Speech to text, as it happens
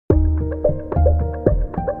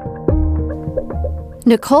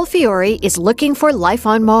Nicole Fiore is looking for life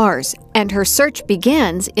on Mars, and her search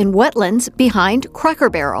begins in wetlands behind Cracker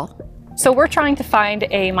Barrel. So we're trying to find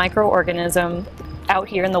a microorganism out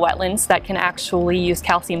here in the wetlands that can actually use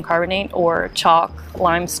calcium carbonate or chalk,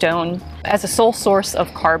 limestone as a sole source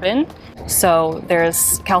of carbon. So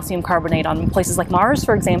there's calcium carbonate on places like Mars,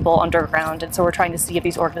 for example, underground, and so we're trying to see if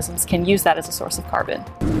these organisms can use that as a source of carbon.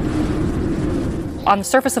 On the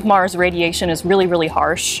surface of Mars, radiation is really, really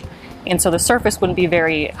harsh. And so the surface wouldn't be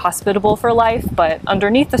very hospitable for life, but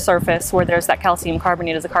underneath the surface, where there's that calcium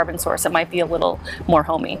carbonate as a carbon source, it might be a little more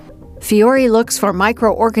homey. Fiore looks for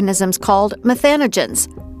microorganisms called methanogens.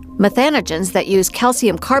 Methanogens that use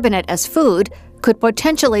calcium carbonate as food could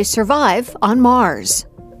potentially survive on Mars.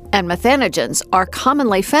 And methanogens are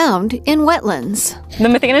commonly found in wetlands. The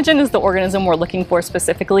methanogen is the organism we're looking for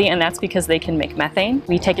specifically, and that's because they can make methane.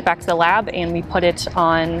 We take it back to the lab and we put it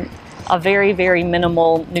on a very, very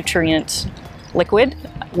minimal nutrient liquid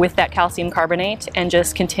with that calcium carbonate and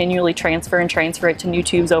just continually transfer it to new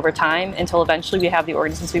tubes over time until eventually we have the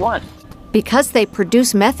organisms we want. Because they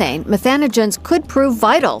produce methane, methanogens could prove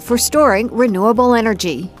vital for storing renewable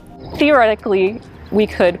energy. Theoretically, we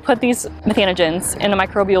could put these methanogens in a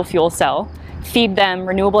microbial fuel cell, feed them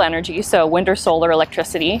renewable energy, so wind or solar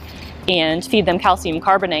electricity, and feed them calcium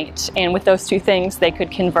carbonate. And with those two things, they could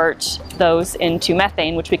convert those into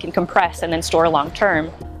methane, which we can compress and then store long term.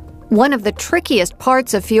 One of the trickiest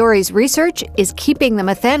parts of Fiore's research is keeping the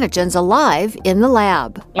methanogens alive in the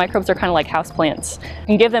lab. Microbes are kind of like houseplants. You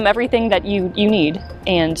can give them everything that you need,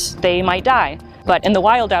 and they might die. But in the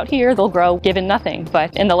wild out here, they'll grow given nothing.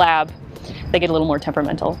 But in the lab, they get a little more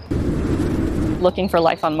temperamental. Looking for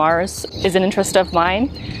life on Mars is an interest of mine.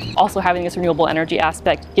 Also, having this renewable energy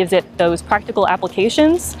aspect gives it those practical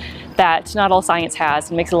applications that not all science has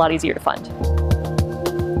and makes it a lot easier to fund.